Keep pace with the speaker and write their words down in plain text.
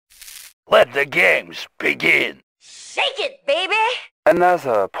Let the games begin. Shake it, baby!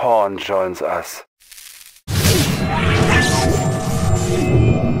 Another pawn joins us.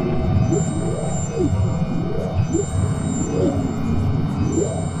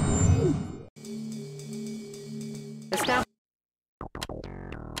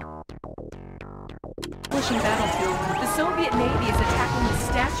 Establishing battlefield. The Soviet Navy is attacking the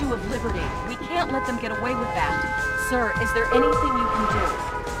Statue of Liberty. We can't let them get away with that. Sir, is there anything you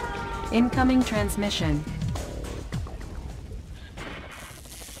can do? Incoming transmission.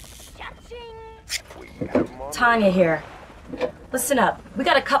 Tanya here. Listen up. We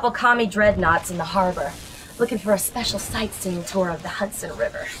got a couple commie dreadnoughts in the harbor, looking for a special sightseeing tour of the Hudson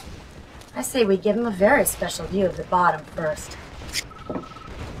River. I say we give them a very special view of the bottom first.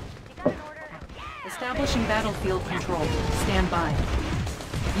 Establishing battlefield control. Stand by.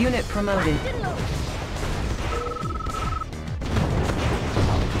 Unit promoted.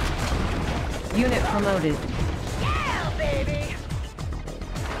 Unit promoted. Yeah, baby!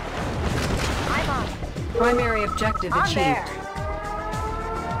 I'm on. Primary objective On achieved. there.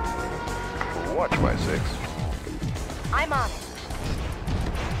 Watch my 6. I'm on it.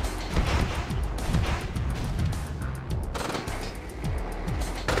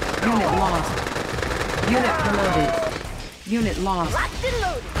 Unit lost. Unit promoted. Unit lost. Locked and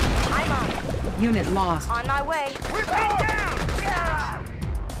loaded. I'm on it. Unit lost. On my way. We're pinned down! Yeah.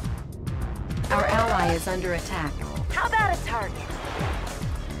 Our ally is under attack. How about a target?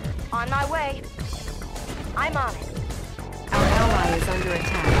 On my way. I'm on it. Our ally is under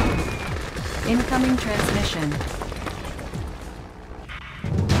attack. Incoming transmission.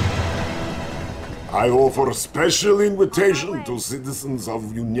 I offer a special invitation to citizens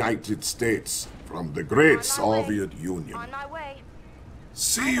of United States from the great Soviet Union. On my way.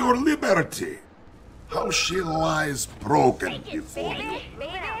 See your liberty, how she lies broken before you.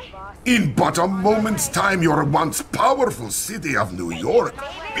 In but a moment's time, your once powerful city of New York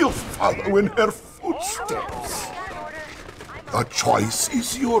will follow in her footsteps. The choice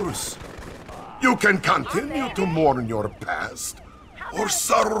is yours. You can continue to mourn your past, or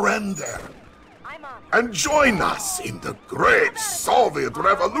surrender and join us in the great Soviet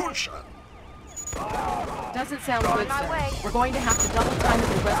Revolution. Doesn't sound good, sir. We're going to have to double time it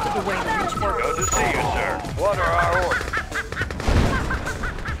the rest of the way to reach Fort. Good to see you, sir. What are our orders?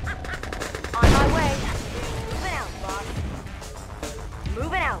 On my way. Moving out, boss.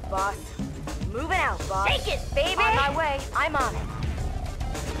 Moving out, boss. Moving out, boss. Take it, baby! On my way. I'm on it.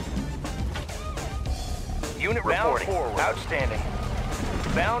 Unit reporting. Forward. Outstanding.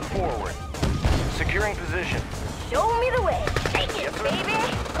 Bound forward. Securing position. Show me the way. Take it, Yes, sir. baby!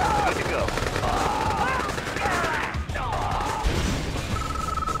 Good to go.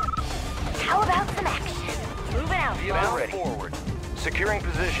 How about some action? Moving out, Vehicle boss. ready. Forward. Securing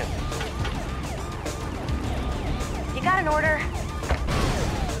position. You got an order?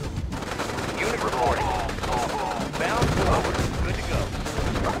 Unit reporting. Bound forward. Good to go.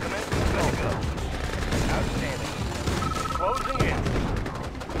 Commencing. Good to go. Outstanding. Closing in.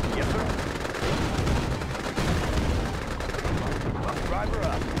 Yes, sir. Driver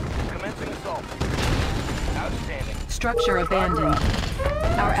up. Commencing assault. Outstanding. Structure abandoned.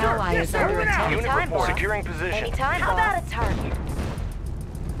 Our ally is under attack. Unit Anytime, report. boss. Securing position. Anytime, How about a target?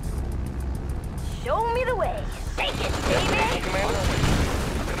 Show me the way. Take it, baby! Commander.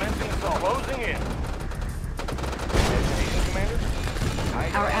 Commencing assault. Closing in. Destination, Commander.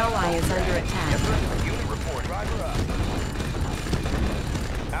 Our ally is under Yes, attack. sir. Unit report. Driver up.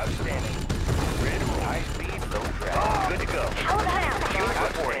 Outstanding. Ready to roll. High speed, low drag. Good to go. How about Unit now?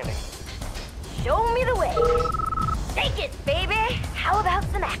 reporting. Show me the way. Take it, baby! How about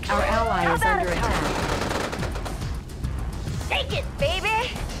some action? Our ally How is about under a target? attack. Take it,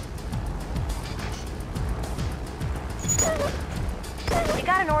 baby! You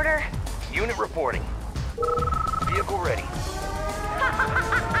got an order? Unit reporting. Vehicle ready.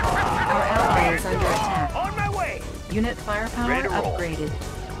 Our ally is under attack. On my way. Unit firepower Ready to roll. upgraded.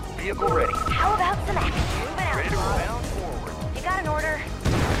 Vehicle ready. How about some action? Moving out, Ready to roll. boss. Bound forward. You got an order?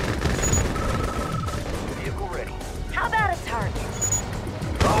 Vehicle ready. How about a target?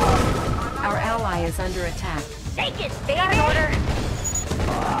 Our ally is under attack. Take it, baby! Got an order?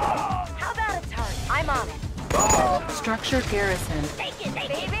 How about a target? I'm on it. Structure garrison. Take it,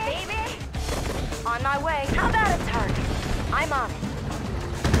 baby! On my way. How about a target? I'm on it.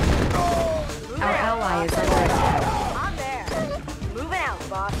 Moving Our out, ally is boss. under attack. On there. Moving out,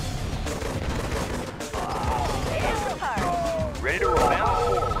 boss. Here's the target. Ready to roll. Bound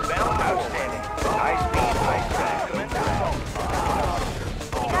forward. Bound outstanding. High speed, high track. Commencing assault.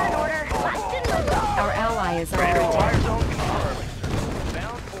 You got an order? Locked and loaded. Our ally is Ready under to roll. Fire attack. zone confirmed.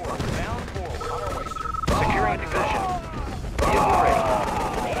 Bound forward. Bound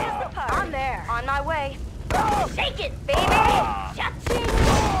Take it, baby! Cha-ching!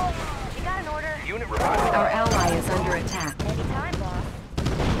 You got an order? Unit revival. Our ally is under attack. Anytime, boss.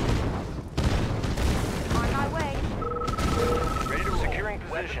 On my way. Ready to securing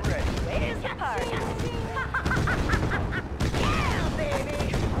position. Where's the party? Yeah,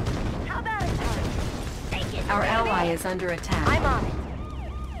 baby! How about it? Take it, Our baby. ally is under attack. I'm on it.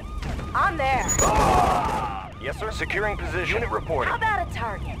 I'm there. Yes, sir. Securing position. Unit reporting. How about a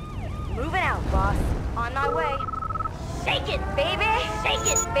target? Moving out, boss. On my way. Take it, baby! Take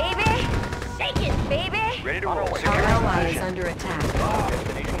it, baby! Take it, baby! Ready to roll. Our Securing ally is position. under attack.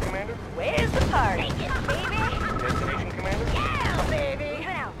 Destination commander. Where's the party? Take it, baby! Destination commander. Yeah, baby!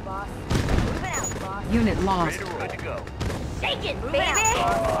 Moving out, boss. Moving out, boss. Unit Ready lost. to roll. Good to go. Take it, baby!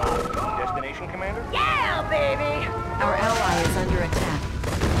 Destination commander. Yeah, baby! Our ally is under attack.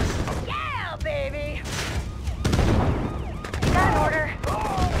 Yeah, baby! You got an order?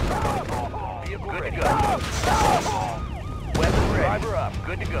 Vehicle good to go. Weapon ready. Driver up.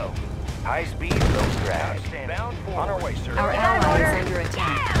 Good to go. High speed, low drag. Bound forward. On our way, sir. Our You got an ally is order? under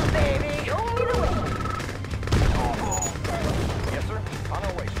attack. Yeah, baby! Show me the way. Yes, sir. On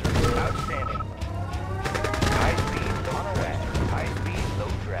our way, sir. Outstanding. High speed, on our way. High speed, low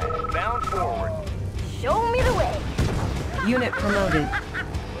drag. Bound forward. Show me the way. Unit promoted.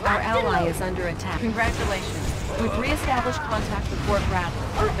 Our ally is under attack. Congratulations. We've re-established contact with Fort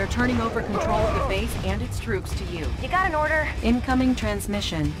Bradley. They're turning over control of the base and its troops to you. You got an order? Incoming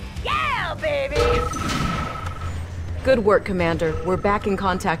transmission. Yeah, baby! Good work, Commander. We're back in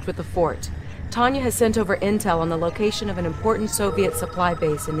contact with the fort. Tanya has sent over intel on the location of an important Soviet supply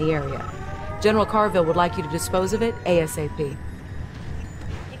base in the area. General Carville would like you to dispose of it ASAP. You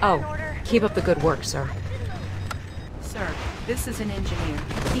got an Oh, order? keep up the good work, sir. Sir, this is an engineer.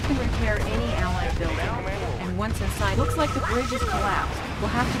 He can repair any allied building. And once inside, looks like the bridge is collapsed. We'll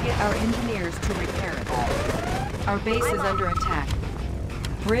have to get our engineers to repair it. Our base is under attack.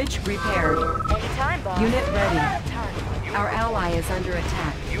 Bridge repaired. Anytime, boss. Unit ready. How about a target? Our ally is under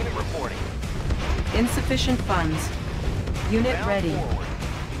attack. Unit reporting. Insufficient funds. Unit Bound ready. forward.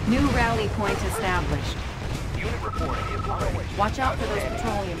 New rally point established. Unit reporting. Vehicle ready. Watch out for those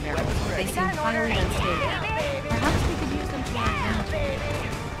petroleum barrels. They seem highly unstable. Perhaps we could use them to our advantage.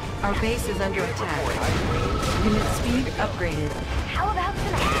 Our base is under attack. Unit speed upgraded. How about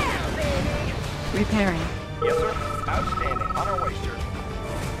tonight? Baby! Repairing. Yes, sir. Outstanding. On our way, sir.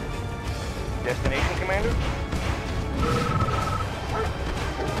 Destination commander.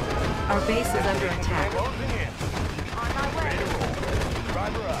 Our base is under attack. Closing in. On my way. Ready to roll.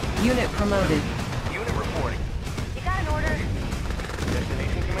 Driver up. Unit promoted. Unit reporting. You got an order?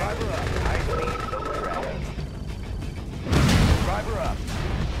 Destination commander. Driver up. High speed, low drag. Driver up.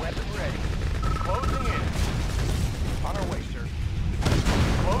 Weapon ready. Closing in. On our way, sir.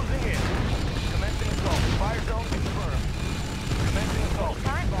 Closing in. Commencing assault. Fire zone confirmed. Commencing assault.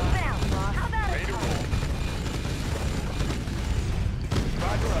 Time, moving out, boss. How about Ready a to target? roll.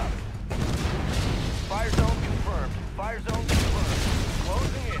 Driver up. Fire zone confirmed. Fire zone confirmed.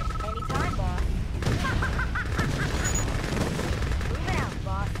 Closing in. Anytime, boss. Moving out,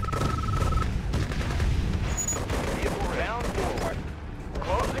 boss. Vehicle bound forward.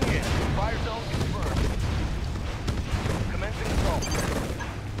 Closing in. Fire zone confirmed. Commencing assault.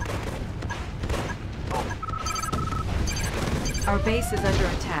 Our base is under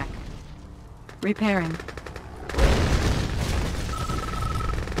attack. Repairing.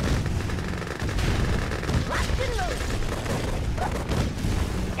 Locked and loaded.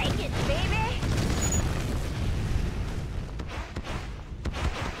 Take it, baby!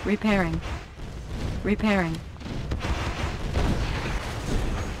 Repairing. Repairing.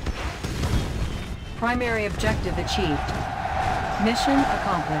 Primary objective achieved. Mission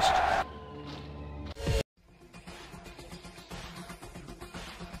accomplished.